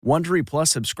Wondery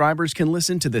Plus subscribers can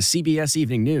listen to the CBS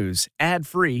Evening News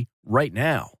ad-free right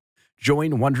now.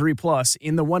 Join Wondery Plus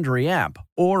in the Wondery app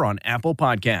or on Apple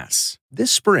Podcasts.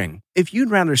 This spring, if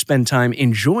you'd rather spend time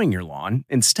enjoying your lawn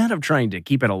instead of trying to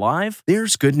keep it alive,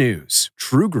 there's good news.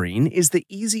 True Green is the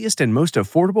easiest and most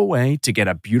affordable way to get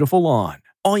a beautiful lawn.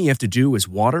 All you have to do is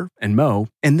water and mow,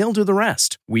 and they'll do the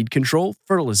rest. Weed control,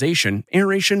 fertilization,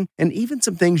 aeration, and even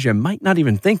some things you might not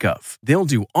even think of. They'll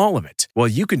do all of it, while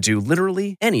you can do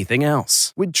literally anything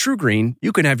else. With True Green,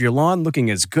 you can have your lawn looking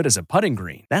as good as a putting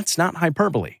green. That's not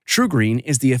hyperbole. True Green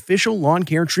is the official lawn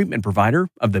care treatment provider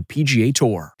of the PGA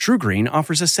Tour. True Green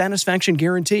offers a satisfaction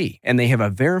guarantee, and they have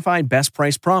a verified best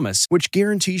price promise, which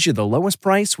guarantees you the lowest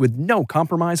price with no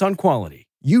compromise on quality.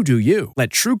 You do you. Let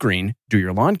True Green do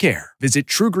your lawn care. Visit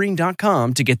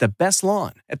truegreen.com to get the best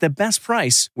lawn at the best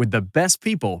price with the best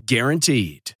people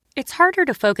guaranteed. It's harder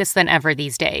to focus than ever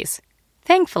these days.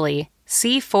 Thankfully,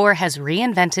 C4 has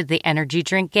reinvented the energy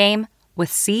drink game with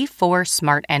C4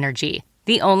 Smart Energy,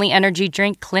 the only energy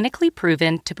drink clinically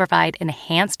proven to provide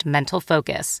enhanced mental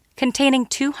focus, containing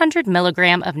 200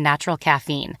 milligrams of natural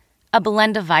caffeine, a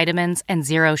blend of vitamins, and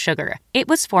zero sugar. It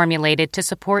was formulated to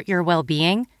support your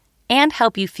well-being and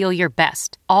help you feel your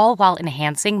best, all while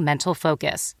enhancing mental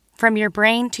focus. From your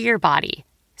brain to your body,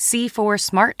 C4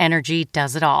 Smart Energy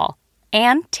does it all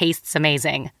and tastes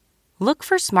amazing. Look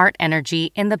for Smart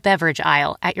Energy in the beverage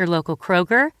aisle at your local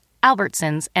Kroger,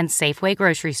 Albertsons, and Safeway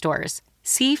grocery stores.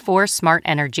 C4 Smart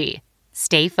Energy.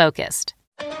 Stay focused.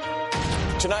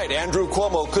 Tonight, Andrew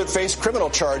Cuomo could face criminal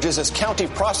charges as county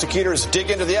prosecutors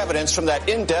dig into the evidence from that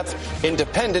in-depth,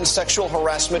 independent sexual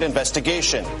harassment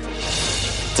investigation.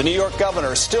 The New York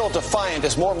governor still defiant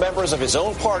as more members of his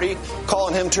own party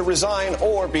calling him to resign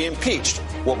or be impeached.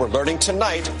 What we're learning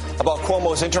tonight about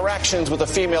Cuomo's interactions with a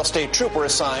female state trooper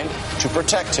assigned to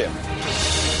protect him.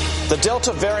 The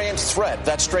Delta variant threat,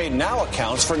 that strain now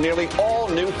accounts for nearly all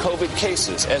new COVID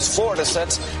cases as Florida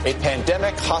sets a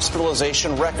pandemic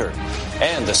hospitalization record.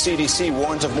 And the CDC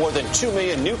warns of more than 2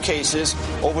 million new cases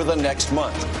over the next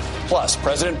month. Plus,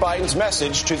 President Biden's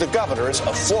message to the governors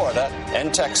of Florida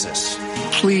and Texas.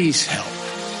 Please help.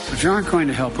 If you aren't going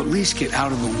to help, at least get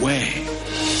out of the way.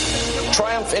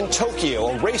 Triumph in Tokyo,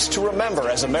 a race to remember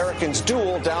as Americans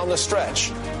duel down the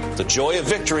stretch. The joy of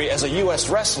victory as a U.S.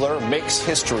 wrestler makes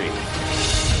history.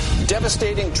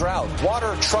 Devastating drought,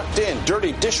 water trucked in,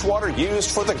 dirty dishwater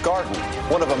used for the garden.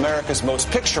 One of America's most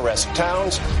picturesque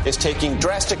towns is taking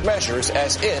drastic measures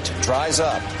as it dries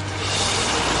up.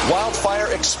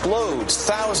 Wildfire explodes,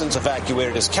 thousands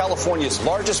evacuated as California's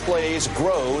largest blaze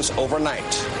grows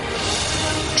overnight.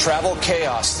 Travel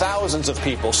chaos, thousands of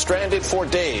people stranded for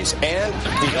days, and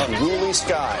the unruly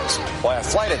skies, while a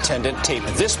flight attendant taped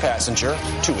this passenger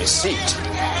to his seat.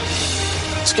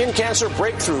 Skin cancer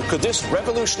breakthrough. Could this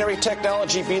revolutionary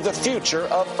technology be the future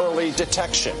of early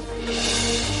detection?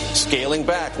 Scaling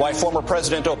back, why former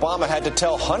President Obama had to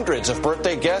tell hundreds of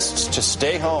birthday guests to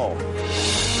stay home.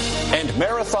 And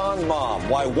Marathon Mom,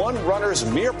 why one runner's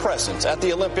mere presence at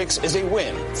the Olympics is a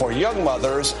win for young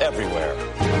mothers everywhere.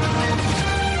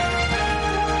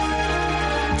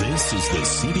 This is the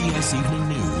CBS Evening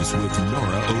News with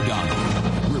Norah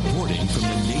O'Donnell, reporting from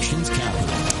the nation's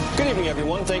capital. Good evening,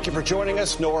 everyone. Thank you for joining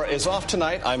us. Norah is off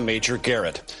tonight. I'm Major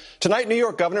Garrett. Tonight, New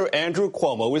York Governor Andrew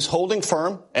Cuomo is holding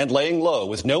firm and laying low,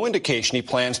 with no indication he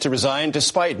plans to resign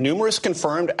despite numerous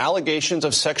confirmed allegations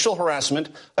of sexual harassment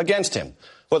against him.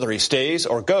 Whether he stays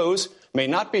or goes may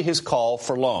not be his call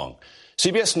for long.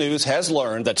 CBS News has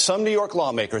learned that some New York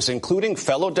lawmakers, including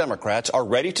fellow Democrats, are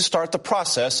ready to start the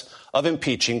process of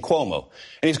impeaching Cuomo.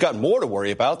 And he's got more to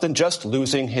worry about than just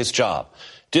losing his job.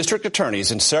 District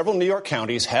attorneys in several New York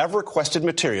counties have requested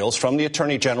materials from the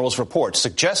Attorney General's report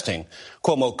suggesting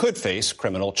Cuomo could face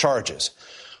criminal charges.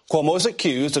 Cuomo is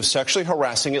accused of sexually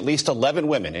harassing at least 11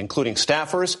 women, including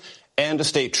staffers and a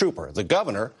state trooper. The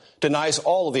governor denies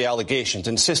all of the allegations,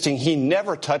 insisting he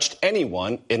never touched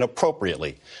anyone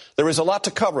inappropriately. There is a lot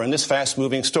to cover in this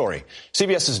fast-moving story.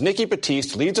 CBS's Nikki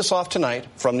Batiste leads us off tonight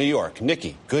from New York.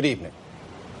 Nikki, good evening.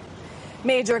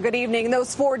 Major, good evening.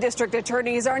 Those 4 district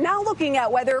attorneys are now looking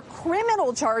at whether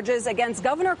criminal charges against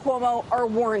Governor Cuomo are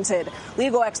warranted.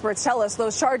 Legal experts tell us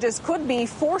those charges could be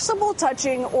forcible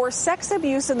touching or sex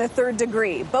abuse in the 3rd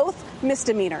degree, both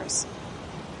misdemeanors.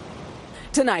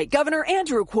 Tonight, Governor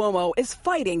Andrew Cuomo is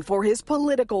fighting for his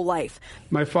political life.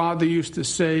 My father used to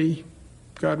say,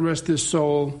 God rest his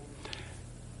soul,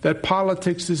 that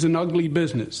politics is an ugly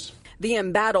business. The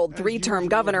embattled three-term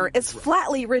governor is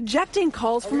flatly rejecting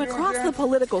calls from across the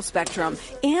political spectrum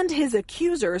and his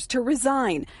accusers to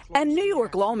resign. And New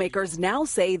York lawmakers now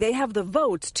say they have the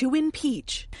votes to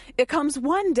impeach. It comes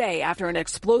one day after an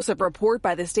explosive report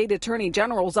by the state attorney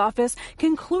general's office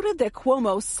concluded that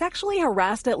Cuomo sexually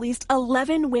harassed at least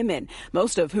 11 women,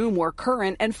 most of whom were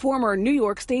current and former New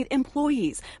York State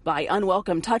employees, by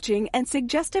unwelcome touching and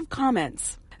suggestive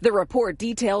comments. The report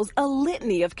details a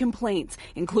litany of complaints,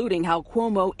 including how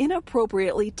Cuomo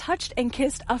inappropriately touched and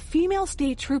kissed a female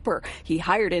state trooper he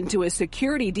hired into his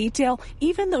security detail,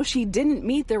 even though she didn't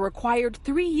meet the required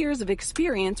 3 years of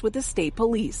experience with the state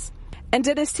police. And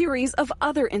in a series of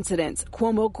other incidents,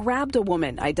 Cuomo grabbed a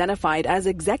woman identified as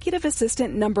executive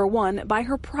assistant number 1 by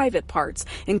her private parts,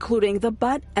 including the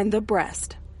butt and the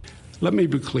breast. Let me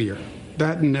be clear.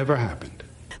 That never happened.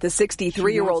 The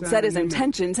 63-year-old said his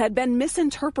intentions had been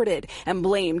misinterpreted and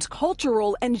blamed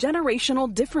cultural and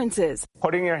generational differences.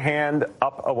 Putting your hand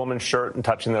up a woman's shirt and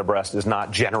touching their breast is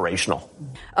not generational.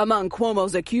 Among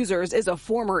Cuomo's accusers is a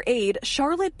former aide,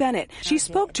 Charlotte Bennett. She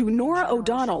spoke to Norah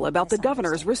O'Donnell about the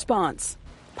governor's response.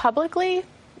 Publicly,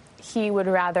 he would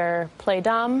rather play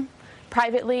dumb.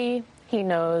 Privately, he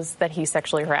knows that he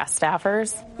sexually harassed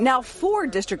staffers. Now 4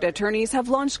 district attorneys have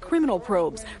launched criminal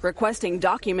probes, requesting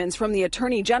documents from the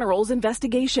Attorney General's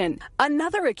investigation.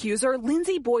 Another accuser,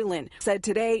 Lindsay Boylan, said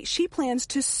today she plans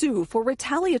to sue for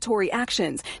retaliatory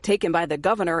actions taken by the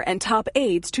governor and top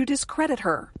aides to discredit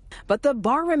her. But the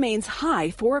bar remains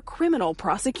high for a criminal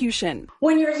prosecution.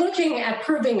 When you're looking at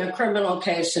proving a criminal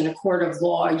case in a court of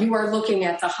law, you are looking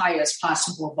at the highest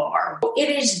possible bar. It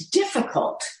is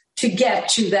difficult to get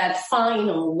to that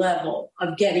final level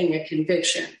of getting a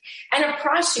conviction. And a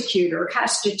prosecutor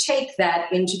has to take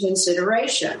that into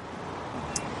consideration.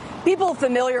 People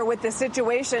familiar with the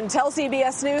situation tell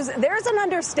CBS News there's an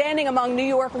understanding among New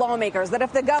York lawmakers that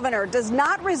if the governor does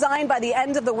not resign by the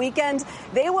end of the weekend,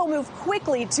 they will move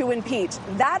quickly to impeach.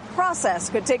 That process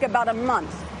could take about a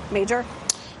month. Major?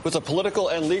 With the political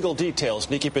and legal details,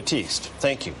 Nikki Batiste,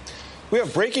 thank you. We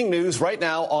have breaking news right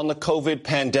now on the COVID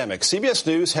pandemic. CBS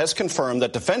News has confirmed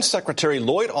that Defense Secretary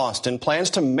Lloyd Austin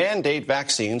plans to mandate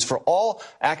vaccines for all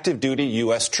active duty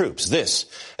U.S. troops. This,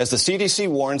 as the CDC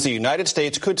warns the United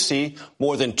States could see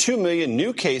more than 2 million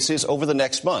new cases over the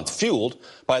next month, fueled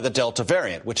by the Delta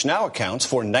variant, which now accounts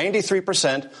for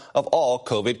 93% of all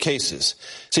COVID cases.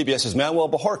 CBS's Manuel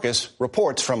Bojorquez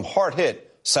reports from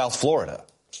hard-hit South Florida.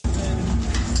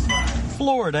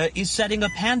 Florida is setting a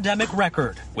pandemic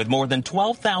record with more than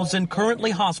 12,000 currently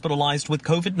hospitalized with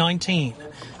COVID-19.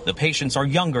 The patients are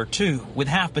younger, too, with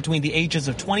half between the ages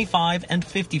of 25 and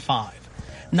 55.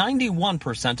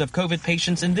 91% of COVID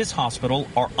patients in this hospital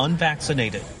are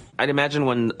unvaccinated. I'd imagine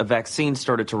when a vaccine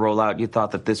started to roll out, you thought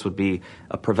that this would be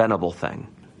a preventable thing.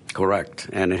 Correct,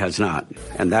 and it has not.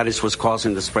 And that is what's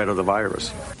causing the spread of the virus.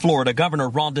 Florida Governor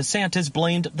Ron DeSantis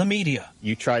blamed the media.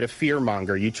 You try to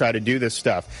fearmonger, you try to do this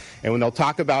stuff. And when they'll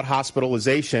talk about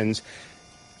hospitalizations,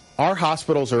 our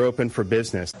hospitals are open for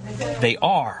business. They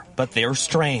are, but they're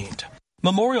strained.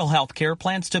 Memorial Healthcare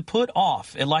plans to put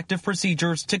off elective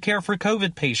procedures to care for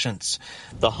COVID patients.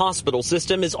 The hospital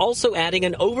system is also adding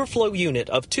an overflow unit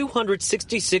of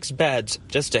 266 beds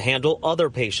just to handle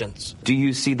other patients. Do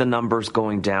you see the numbers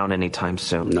going down anytime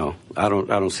soon? No, I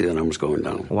don't see the numbers going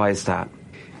down. Why is that?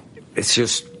 It's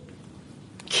just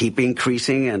keep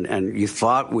increasing, and you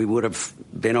thought we would have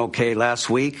been okay last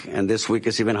week, and this week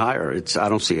is even higher. I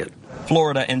don't see it.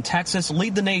 Florida and Texas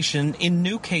lead the nation in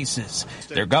new cases.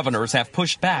 Their governors have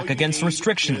pushed back against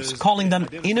restrictions, calling them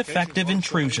ineffective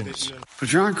intrusions.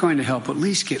 If you aren't going to help, at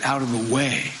least get out of the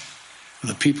way of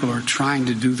the people who are trying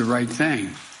to do the right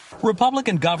thing.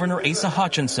 Republican Governor Asa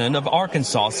Hutchinson of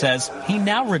Arkansas says he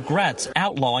now regrets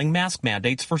outlawing mask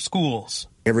mandates for schools.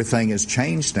 Everything has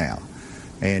changed now.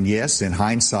 And yes, in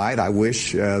hindsight, I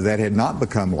wish that had not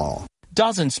become law.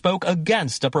 Dozens spoke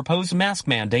against a proposed mask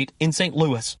mandate in St.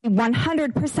 Louis.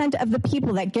 100% of the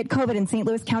people that get COVID in St.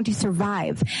 Louis County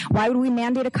survive. Why would we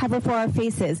mandate a cover for our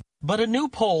faces? But a new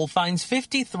poll finds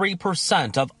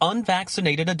 53% of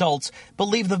unvaccinated adults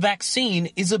believe the vaccine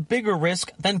is a bigger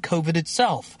risk than COVID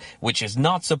itself, which is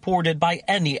not supported by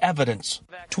any evidence.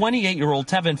 28-year-old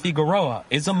Tevin Figueroa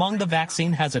is among the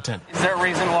vaccine hesitant. Is there a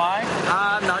reason why?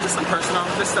 No, just some personal.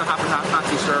 Just still happen, not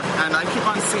too sure. And I keep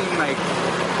on seeing like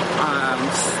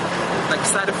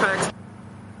side effects.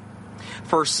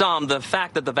 For some, the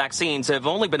fact that the vaccines have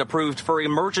only been approved for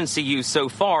emergency use so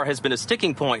far has been a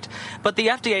sticking point. But the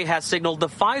FDA has signaled the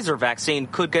Pfizer vaccine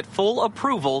could get full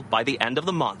approval by the end of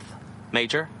the month.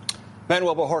 Major?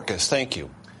 Manuel Bojorquez, thank you.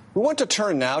 We want to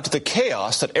turn now to the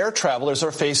chaos that air travelers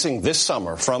are facing this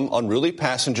summer, from unruly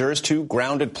passengers to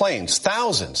grounded planes.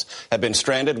 Thousands have been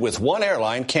stranded, with one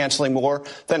airline canceling more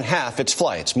than half its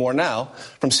flights. More now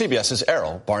from CBS's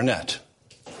Errol Barnett.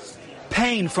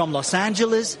 Pain from Los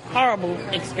Angeles, horrible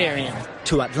experience,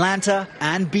 to Atlanta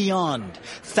and beyond.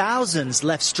 Thousands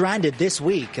left stranded this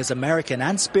week as American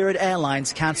and Spirit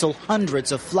Airlines cancel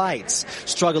hundreds of flights,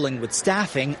 struggling with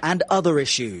staffing and other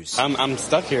issues. I'm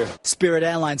stuck here. Spirit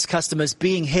Airlines customers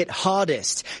being hit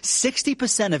hardest.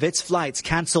 60% of its flights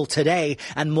canceled today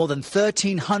and more than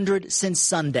 1,300 since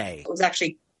Sunday. It was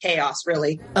actually chaos,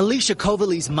 really. Alicia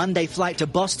Coverley's Monday flight to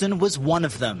Boston was one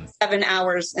of them. 7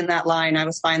 hours in that line, I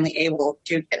was finally able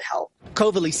to get help.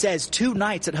 Coverley says 2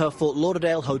 nights at her Fort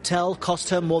Lauderdale hotel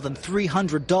cost her more than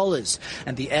 $300,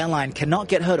 and the airline cannot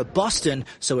get her to Boston,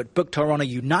 so it booked her on a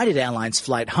United Airlines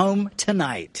flight home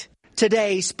tonight.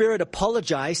 Today, Spirit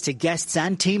apologized to guests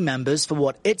and team members for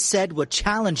what it said were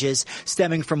challenges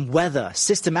stemming from weather,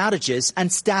 system outages,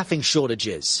 and staffing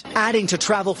shortages. Adding to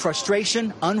travel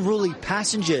frustration, unruly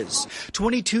passengers.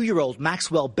 22-year-old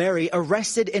Maxwell Berry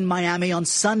arrested in Miami on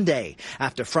Sunday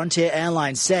after Frontier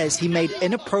Airlines says he made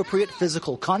inappropriate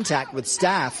physical contact with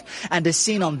staff and is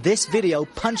seen on this video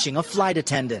punching a flight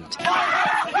attendant.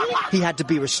 He had to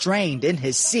be restrained in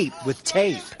his seat with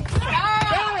tape.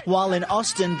 While in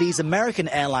Austin, these American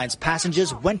Airlines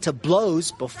passengers went to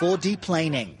blows before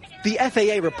deplaning. The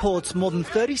FAA reports more than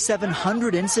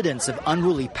 3,700 incidents of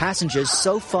unruly passengers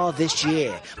so far this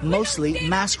year, mostly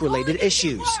mask-related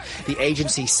issues. The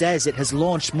agency says it has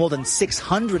launched more than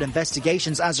 600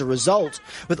 investigations as a result,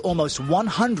 with almost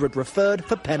 100 referred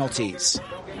for penalties.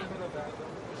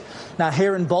 Now,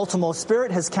 here in Baltimore,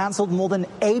 Spirit has canceled more than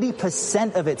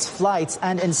 80% of its flights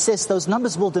and insists those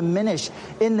numbers will diminish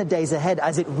in the days ahead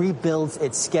as it rebuilds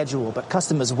its schedule. But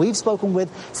customers we've spoken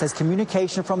with says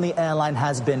communication from the airline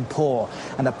has been poor.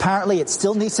 And apparently it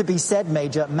still needs to be said,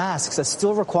 Major, masks are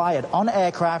still required on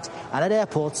aircraft and at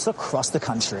airports across the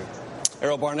country.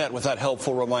 Errol Barnett with that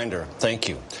helpful reminder. Thank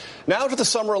you. Now to the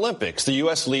Summer Olympics. The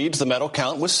U.S. leads the medal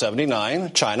count with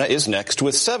 79. China is next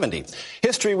with 70.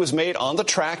 History was made on the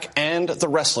track and the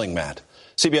wrestling mat.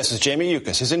 CBS's Jamie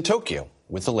Yukas is in Tokyo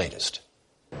with the latest.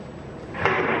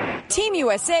 Team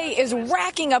USA is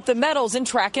racking up the medals in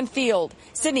track and field.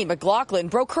 Sydney McLaughlin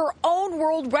broke her own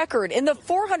world record in the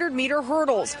 400-meter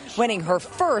hurdles, winning her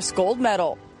first gold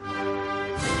medal.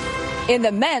 In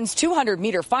the men's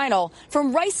 200-meter final,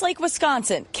 from Rice Lake,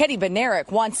 Wisconsin, Kenny Bednarek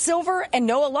won silver and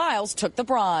Noah Lyles took the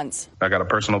bronze. I got a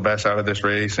personal best out of this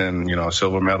race and, a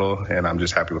silver medal, and I'm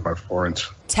just happy with my performance.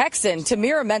 Texan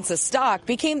Tamira Mensah-Stock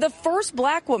became the first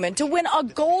black woman to win a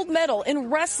gold medal in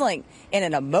wrestling in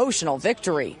an emotional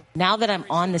victory. Now that I'm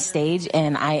on the stage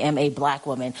and I am a black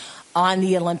woman on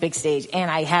the Olympic stage and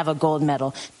I have a gold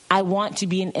medal, I want to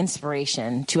be an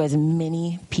inspiration to as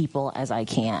many people as I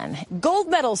can. Gold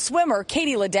medal swimmer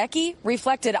Katie Ledecky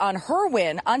reflected on her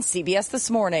win on CBS This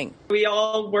Morning. We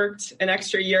all worked an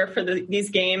extra year for these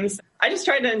games. I just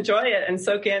tried to enjoy it and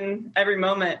soak in every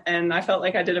moment, and I felt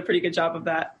like I did a pretty good job of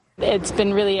that. It's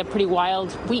been really a pretty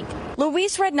wild week.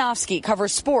 Luis Rednowski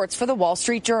covers sports for the Wall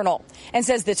Street Journal and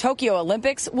says the Tokyo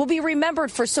Olympics will be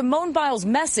remembered for Simone Biles'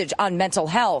 message on mental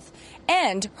health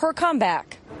and her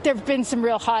comeback. There have been some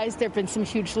real highs. There have been some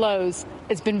huge lows.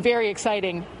 It's been very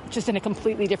exciting, just in a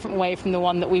completely different way from the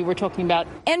one that we were talking about.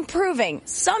 And proving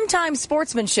sometimes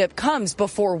sportsmanship comes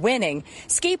before winning.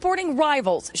 Skateboarding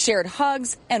rivals shared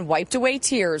hugs and wiped away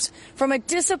tears from a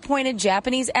disappointed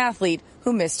Japanese athlete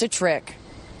who missed a trick.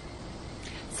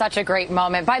 Such a great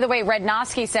moment. By the way,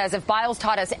 Rednowski says if Biles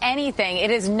taught us anything, it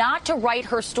is not to write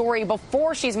her story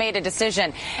before she's made a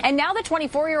decision. And now the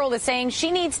 24-year-old is saying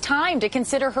she needs time to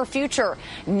consider her future,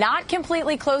 not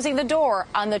completely closing the door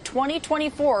on the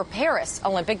 2024 Paris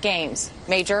Olympic Games.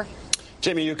 Major?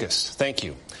 Jamie Yukas, thank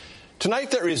you.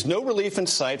 Tonight, there is no relief in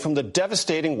sight from the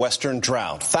devastating western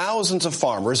drought. Thousands of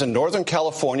farmers in Northern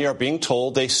California are being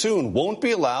told they soon won't be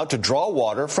allowed to draw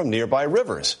water from nearby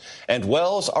rivers. And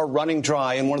wells are running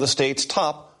dry in one of the state's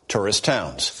top tourist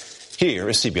towns. Here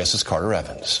is CBS's Carter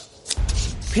Evans.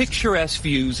 Picturesque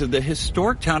views of the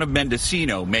historic town of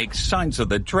Mendocino make signs of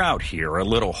the drought here a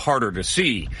little harder to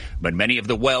see. But many of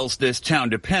the wells this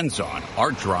town depends on are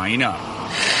drying up.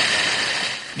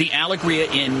 The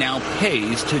Alegria Inn now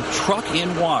pays to truck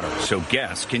in water so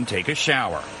guests can take a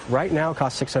shower. Right now it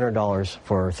costs $600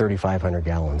 for 3,500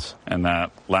 gallons. And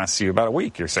that lasts you about a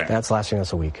week, you're saying? That's lasting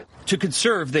us a week. To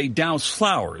conserve, they douse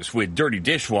flowers with dirty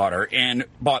dishwater and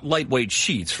bought lightweight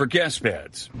sheets for guest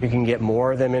beds. You can get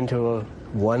more of them into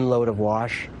one load of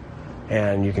wash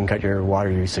and you can cut your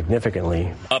water use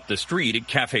significantly. Up the street at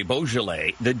Café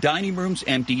Beaujolais, the dining room's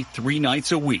empty 3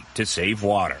 nights a week to save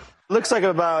water. Looks like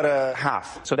about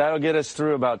half, so that'll get us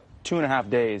through about 2.5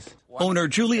 days. Owner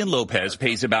Julian Lopez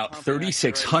pays about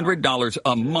 $3,600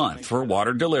 a month for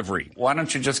water delivery. Why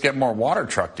don't you just get more water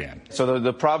trucked in? So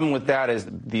the problem with that is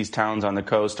these towns on the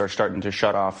coast are starting to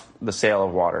shut off the sale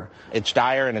of water. It's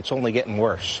dire and it's only getting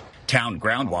worse. Town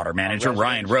groundwater manager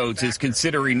Ryan Rhodes is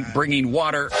considering bringing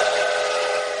water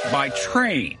by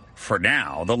train. For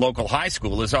now, the local high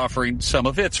school is offering some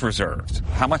of its reserves.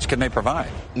 How much can they provide?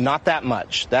 Not that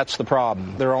much. That's the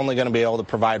problem. They're only going to be able to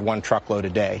provide 1 truckload a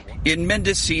day. In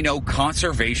Mendocino,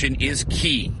 conservation is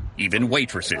key. Even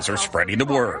waitresses are spreading the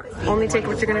word. Only take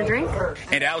what you're going to drink.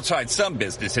 And outside some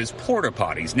businesses, porta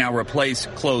potties now replace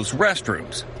closed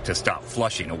restrooms to stop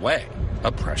flushing away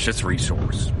a precious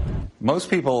resource.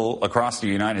 Most people across the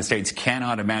United States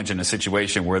cannot imagine a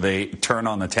situation where they turn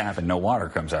on the tap and no water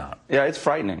comes out. Yeah, it's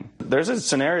frightening. There's a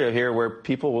scenario here where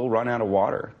people will run out of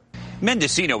water.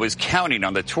 Mendocino is counting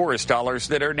on the tourist dollars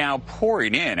that are now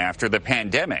pouring in after the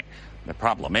pandemic. The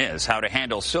problem is how to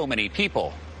handle so many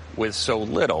people with so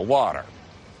little water.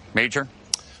 Major?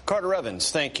 Carter Evans,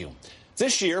 thank you.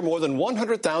 This year, more than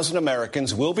 100,000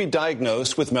 Americans will be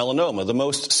diagnosed with melanoma, the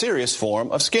most serious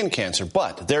form of skin cancer.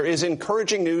 But there is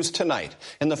encouraging news tonight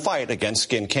in the fight against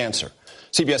skin cancer.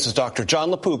 CBS's Dr.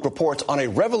 John LaPook reports on a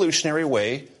revolutionary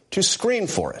way to screen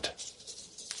for it.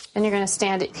 And you're going to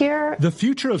stand it here. The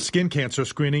future of skin cancer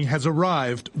screening has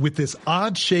arrived with this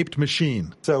odd-shaped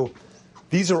machine. So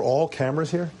these are all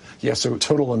cameras here? Yeah, so a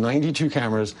total of 92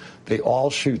 cameras. They all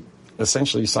shoot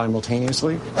essentially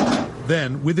simultaneously.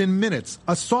 Then, within minutes,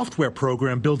 a software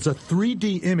program builds a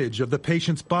 3D image of the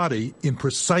patient's body in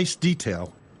precise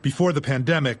detail. Before the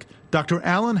pandemic, Dr.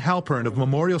 Alan Halpern of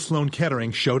Memorial Sloan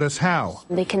Kettering showed us how.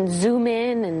 They can zoom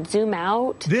in and zoom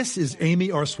out. This is Amy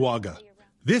Arswaga.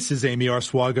 This is Amy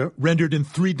Arswaga rendered in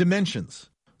 3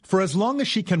 dimensions. For as long as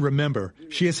she can remember,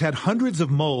 she has had hundreds of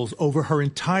moles over her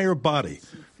entire body,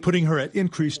 putting her at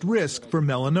increased risk for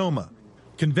melanoma.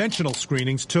 Conventional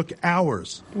screenings took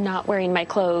hours. Not wearing my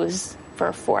clothes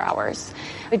for 4 hours.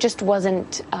 I just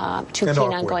wasn't too keen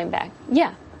on going back.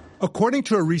 Yeah. According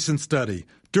to a recent study,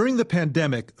 during the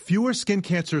pandemic, fewer skin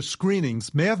cancer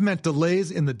screenings may have meant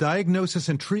delays in the diagnosis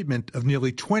and treatment of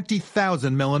nearly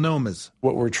 20,000 melanomas.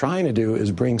 What we're trying to do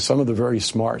is bring some of the very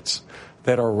smarts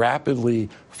that are rapidly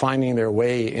finding their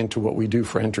way into what we do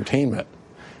for entertainment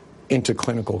into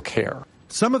clinical care.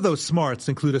 Some of those smarts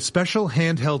include a special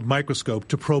handheld microscope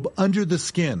to probe under the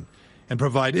skin and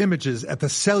provide images at the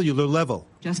cellular level.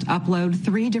 Just upload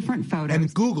 3 different photos.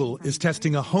 And Google is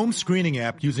testing a home screening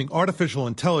app using artificial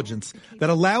intelligence that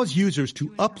allows users to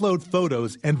upload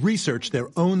photos and research their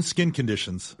own skin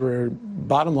conditions. We're,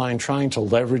 bottom line, trying to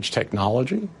leverage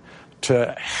technology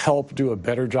to help do a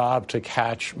better job to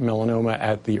catch melanoma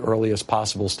at the earliest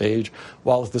possible stage,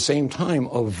 while at the same time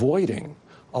avoiding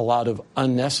a lot of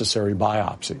unnecessary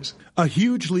biopsies. A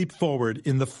huge leap forward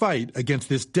in the fight against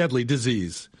this deadly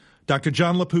disease. Dr.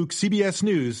 John LaPook, CBS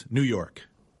News, New York.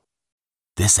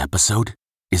 This episode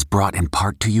is brought in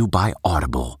part to you by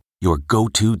Audible, your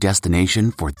go-to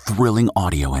destination for thrilling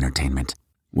audio entertainment.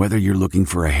 Whether you're looking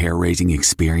for a hair-raising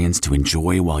experience to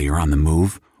enjoy while you're on the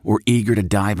move, or eager to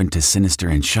dive into sinister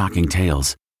and shocking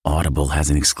tales, Audible has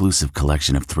an exclusive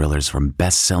collection of thrillers from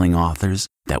best-selling authors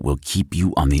that will keep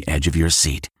you on the edge of your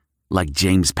seat. Like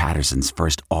James Patterson's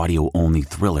first audio-only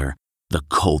thriller, The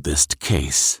Coldest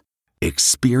Case.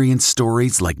 Experience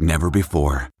stories like never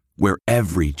before, where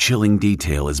every chilling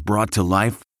detail is brought to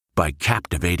life by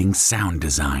captivating sound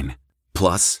design.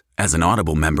 Plus, as an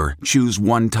Audible member, choose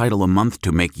 1 title a month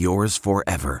to make yours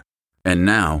forever. And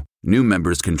now, new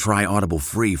members can try Audible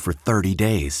free for 30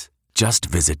 days. Just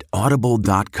visit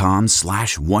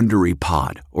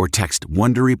audible.com/WonderyPod or text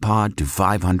WonderyPod to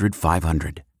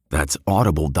 500-500. That's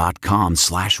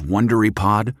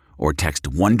audible.com/WonderyPod or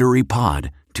text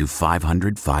WonderyPod to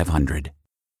 500-500.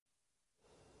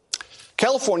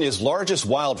 California's largest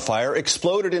wildfire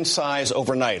exploded in size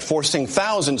overnight, forcing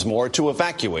thousands more to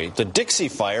evacuate. The Dixie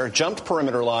Fire jumped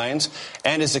perimeter lines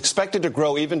and is expected to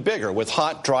grow even bigger with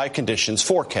hot, dry conditions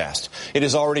forecast. It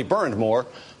has already burned more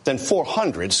than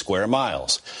 400 square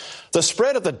miles. The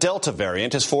spread of the Delta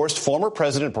variant has forced former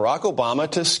President Barack Obama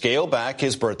to scale back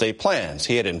his birthday plans.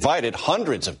 He had invited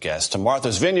hundreds of guests to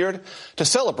Martha's Vineyard to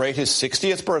celebrate his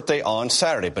 60th birthday on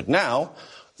Saturday. But now,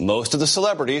 most of the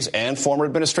celebrities and former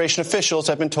administration officials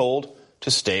have been told to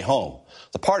stay home.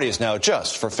 The party is now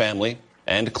just for family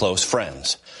and close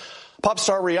friends. Pop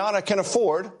star Rihanna can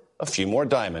afford a few more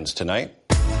diamonds tonight.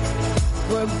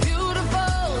 We're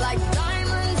beautiful like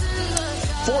diamonds in the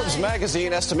sky. Forbes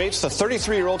magazine estimates the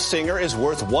 33-year-old singer is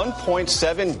worth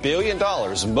 $1.7 billion.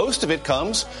 Most of it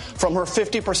comes from her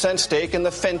 50% stake in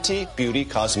the Fenty beauty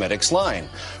cosmetics line.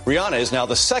 Rihanna is now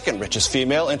the second richest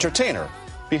female entertainer,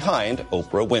 behind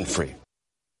Oprah Winfrey.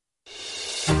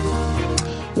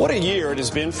 What a year it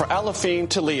has been for Alafine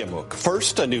Tuliamuk.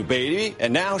 First, a new baby,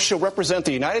 and now she'll represent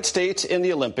the United States in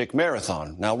the Olympic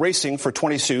marathon. Now, racing for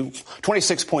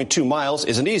 26.2 miles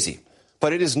isn't easy,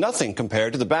 but it is nothing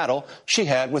compared to the battle she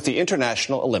had with the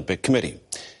International Olympic Committee.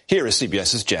 Here is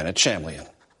CBS's Janet Shamlian.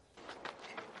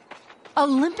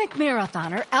 Olympic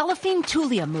marathoner Alafine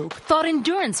Tuliamuk thought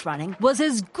endurance running was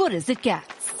as good as it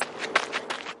gets.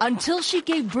 Until she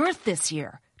gave birth this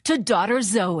year to daughter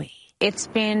Zoe. It's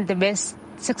been the best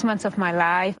 6 months of my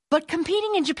life. But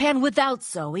competing in Japan without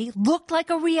Zoe looked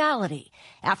like a reality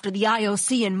after the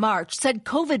IOC in March said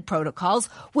COVID protocols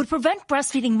would prevent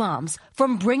breastfeeding moms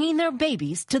from bringing their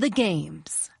babies to the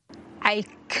games. I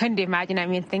couldn't imagine.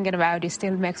 Thinking about it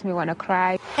still makes me want to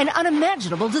cry. An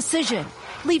unimaginable decision.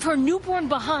 Leave her newborn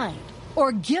behind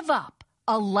or give up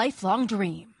a lifelong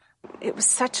dream. It was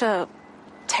such a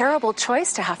terrible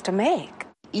choice to have to make.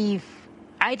 If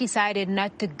I decided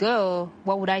not to go,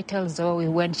 what would I tell Zoe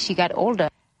when she got older?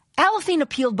 Alafine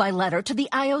appealed by letter to the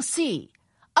IOC.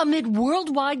 Amid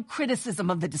worldwide criticism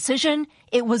of the decision,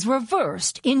 it was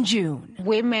reversed in June.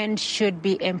 Women should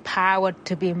be empowered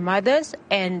to be mothers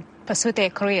and pursue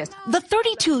their careers. The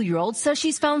 32-year-old says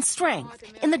she's found strength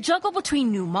in the juggle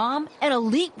between new mom and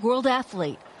elite world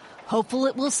athlete. Hopeful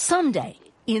it will someday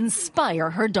inspire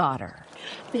her daughter.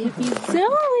 Baby Zoe!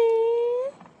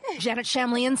 Janet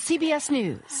Shamlian, CBS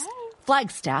News,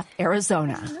 Flagstaff,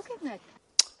 Arizona.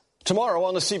 Tomorrow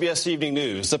on the CBS Evening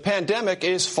News, the pandemic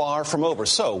is far from over.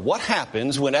 So what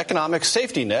happens when economic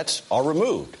safety nets are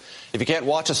removed? If you can't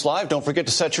watch us live, don't forget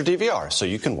to set your DVR so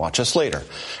you can watch us later.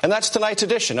 And that's tonight's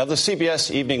edition of the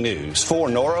CBS Evening News. For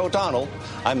Norah O'Donnell,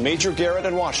 I'm Major Garrett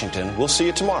in Washington. We'll see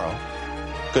you tomorrow.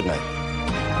 Good night.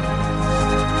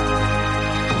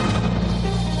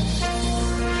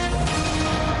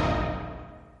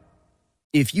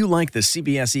 If you like the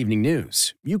CBS Evening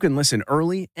News, you can listen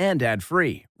early and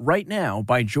ad-free right now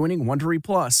by joining Wondery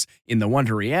Plus in the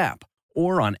Wondery app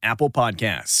or on Apple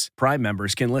Podcasts. Prime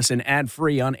members can listen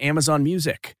ad-free on Amazon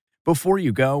Music. Before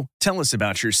you go, tell us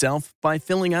about yourself by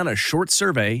filling out a short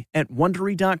survey at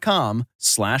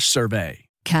Wondery.com/survey.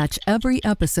 Catch every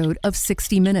episode of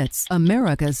 60 Minutes,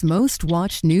 America's most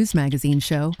watched news magazine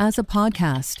show, as a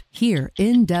podcast. Hear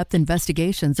in-depth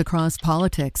investigations across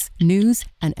politics, news,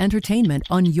 and entertainment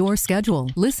on your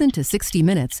schedule. Listen to 60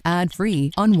 Minutes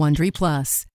ad-free on Wondery Plus.